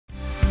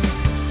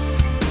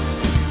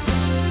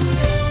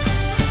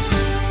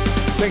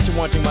Thanks for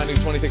watching My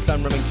News 26.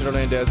 I'm Remington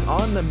Hernandez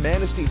on the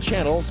Manistee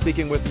Channel,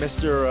 speaking with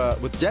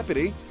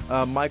Deputy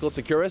Michael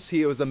Sekuris.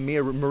 He was a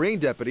Marine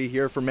deputy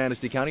here for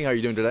Manistee County. How are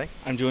you doing today?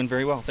 I'm doing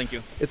very well, thank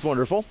you. It's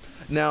wonderful.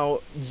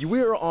 Now,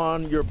 we're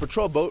on your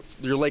patrol boat,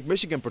 your Lake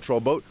Michigan patrol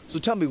boat. So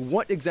tell me,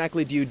 what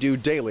exactly do you do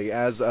daily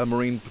as a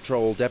Marine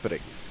Patrol deputy?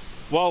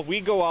 Well,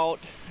 we go out,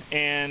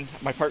 and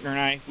my partner and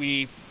I,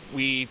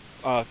 we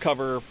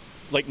cover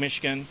Lake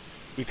Michigan.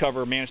 We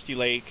cover Manistee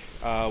Lake.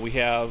 We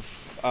have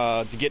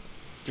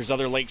there's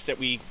other lakes that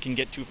we can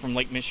get to from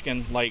Lake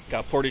Michigan, like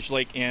Portage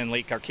Lake and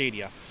Lake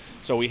Arcadia.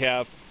 So we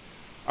have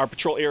our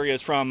patrol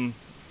areas from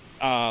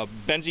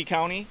Benzie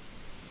County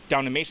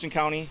down to Mason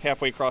County,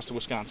 halfway across to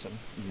Wisconsin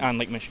on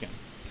Lake Michigan.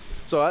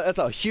 So that's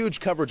a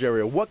huge coverage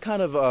area. What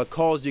kind of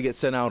calls do you get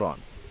sent out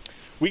on?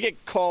 We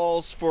get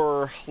calls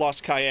for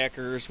lost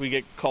kayakers. We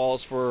get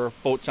calls for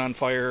boats on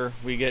fire.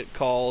 We get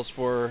calls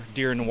for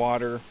deer in the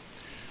water.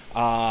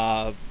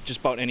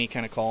 Just about any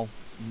kind of call.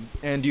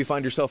 And do you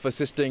find yourself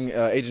assisting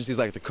agencies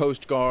like the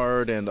Coast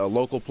Guard and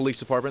local police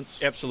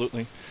departments?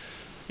 Absolutely.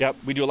 Yep,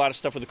 we do a lot of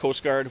stuff with the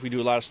Coast Guard. We do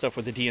a lot of stuff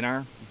with the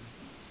DNR.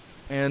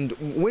 And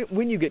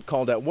when you get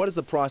called out, what is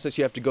the process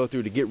you have to go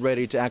through to get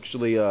ready to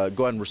actually go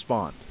ahead and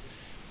respond?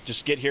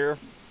 Just get here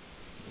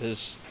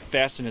as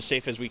fast and as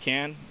safe as we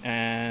can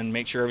and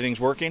make sure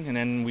everything's working, and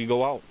then we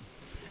go out.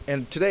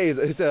 And today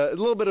is a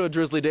little bit of a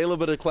drizzly day, a little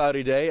bit of a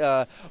cloudy day,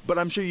 but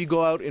I'm sure you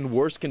go out in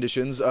worse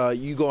conditions.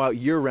 You go out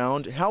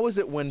year-round. How is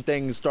it when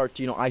things start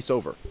to, ice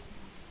over?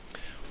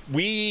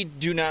 We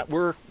do not.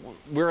 We're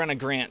on a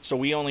grant, so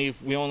we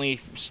only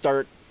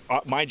start.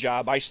 My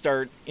job, I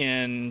start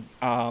in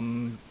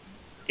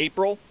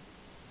April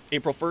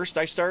 1st.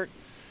 I start,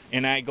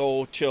 and I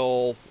go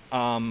till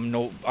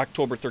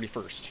October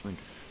 31st. Right.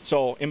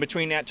 So in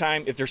between that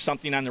time, if there's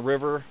something on the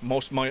river,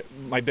 most of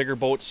my bigger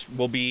boats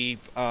will be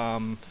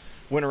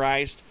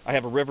winterized. I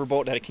have a river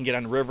boat that I can get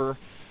on the river.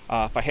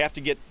 If I have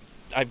to get,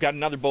 I've got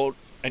another boat,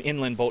 an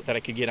inland boat that I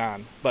could get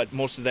on. But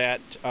most of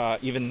that,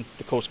 even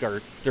the Coast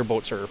Guard, their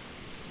boats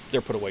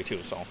they're put away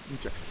too. So.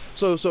 Okay.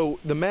 So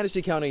the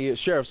Manistee County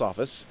Sheriff's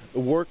Office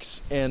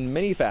works in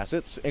many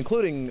facets,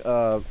 including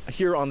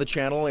here on the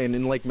channel and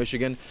in Lake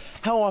Michigan.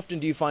 How often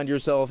do you find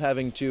yourself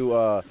having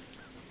to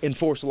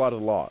enforce a lot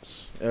of the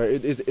laws?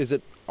 Is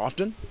it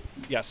often?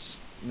 Yes.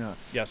 No.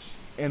 Yes.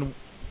 And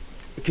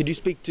could you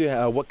speak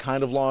to what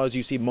kind of laws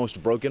you see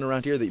most broken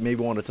around here that you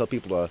maybe want to tell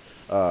people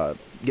to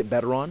get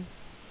better on?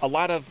 A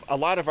lot of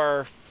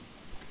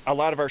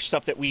our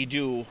stuff that we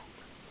do,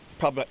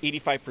 probably about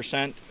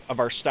 85% of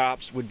our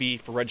stops would be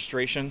for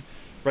registration.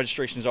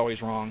 Registration is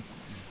always wrong.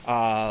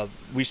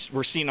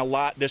 We're seeing a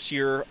lot this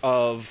year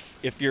of,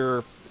 if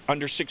you're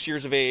under 6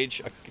 years of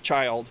age, a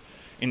child,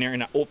 and they're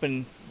in an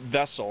open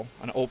vessel,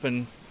 an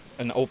open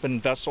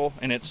vessel,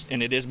 and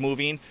it is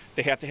moving,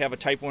 they have to have a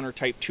Type 1 or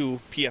Type 2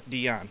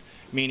 PFD on.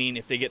 Meaning,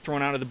 if they get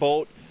thrown out of the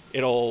boat,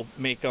 it'll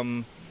make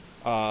them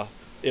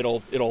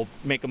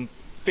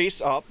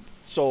face up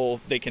so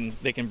they can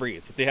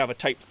breathe. If they have a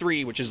Type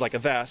 3, which is like a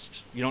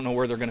vest, you don't know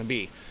where they're going to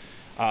be.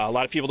 A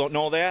lot of people don't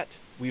know that.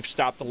 We've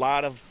stopped a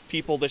lot of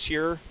people this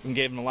year and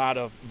gave them a lot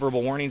of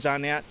verbal warnings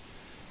on that,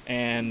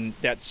 and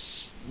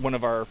that's one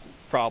of our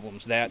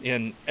problems, that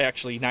and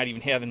actually not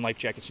even having life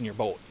jackets in your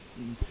boat.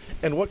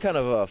 And what kind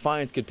of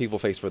fines could people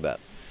face for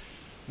that?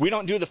 We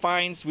don't do the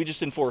fines, we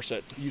just enforce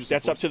it.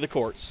 That's up to the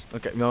courts.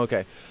 Okay. No.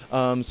 Okay.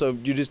 So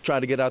you just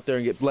try to get out there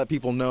and let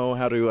people know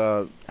how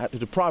to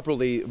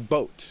properly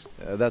boat.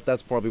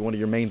 That's probably one of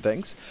your main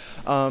things.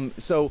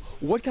 So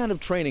what kind of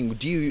training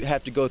do you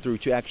have to go through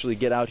to actually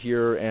get out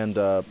here and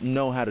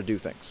know how to do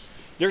things?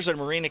 There's a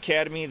Marine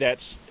Academy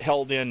that's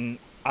held in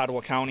Ottawa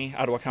County.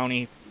 Ottawa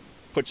County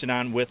puts it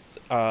on with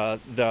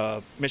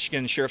the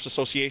Michigan Sheriff's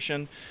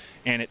Association,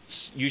 and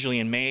it's usually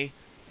in May,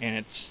 and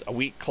it's a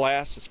week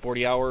class. It's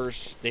 40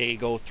 hours. They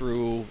go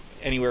through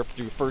anywhere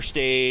through first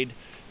aid.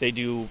 They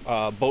do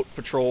boat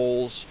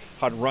patrols,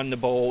 how to run the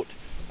boat.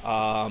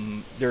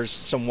 There's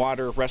some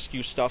water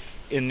rescue stuff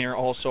in there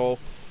also.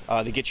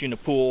 They get you in the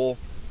pool.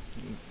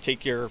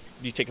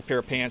 You take a pair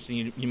of pants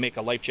and you make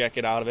a life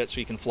jacket out of it so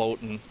you can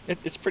float, and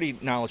it's pretty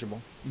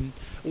knowledgeable.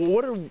 Well,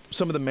 what are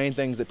some of the main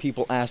things that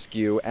people ask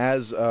you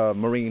as a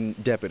Marine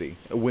deputy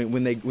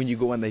when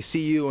they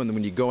see you and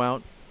when you go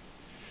out?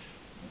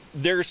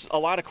 There's a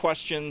lot of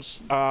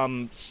questions,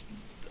 a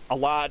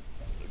lot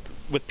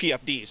with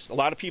PFDs. A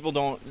lot of people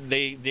don't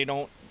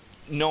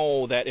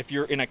know that if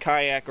you're in a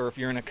kayak or if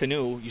you're in a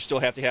canoe, you still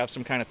have to have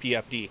some kind of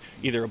PFD,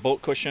 either a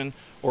boat cushion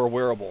or a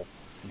wearable.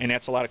 And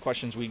that's a lot of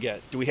questions we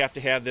get. Do we have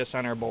to have this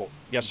on our boat?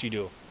 Yes, you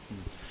do.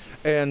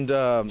 And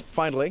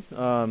finally,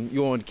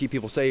 you want to keep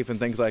people safe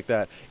and things like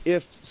that.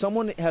 If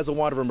someone has a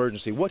water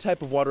emergency, what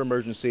type of water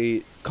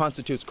emergency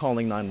constitutes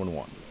calling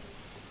 911?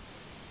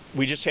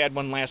 We just had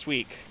one last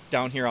week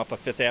down here off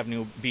of 5th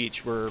Avenue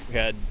Beach where we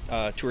had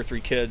 2 or 3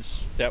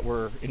 kids that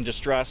were in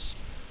distress.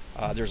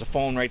 There's a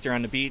phone right there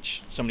on the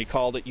beach. Somebody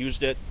called it,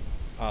 used it.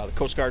 The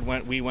Coast Guard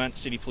went, we went,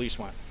 City Police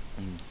went.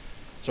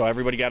 So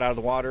everybody got out of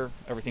the water.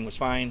 Everything was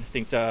fine. I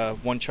think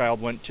one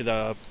child went to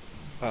the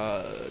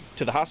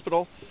to the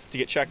hospital to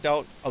get checked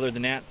out. Other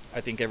than that,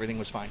 I think everything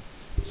was fine.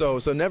 So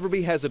never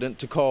be hesitant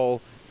to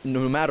call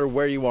no matter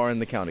where you are in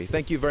the county.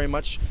 Thank you very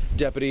much,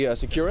 Deputy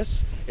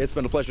Sekuris. It's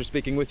been a pleasure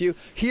speaking with you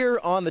here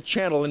on the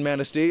channel in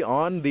Manistee,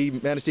 on the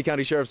Manistee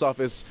County Sheriff's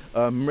Office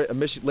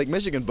Lake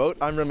Michigan boat.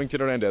 I'm Remington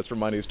Hernandez from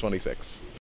My News 26.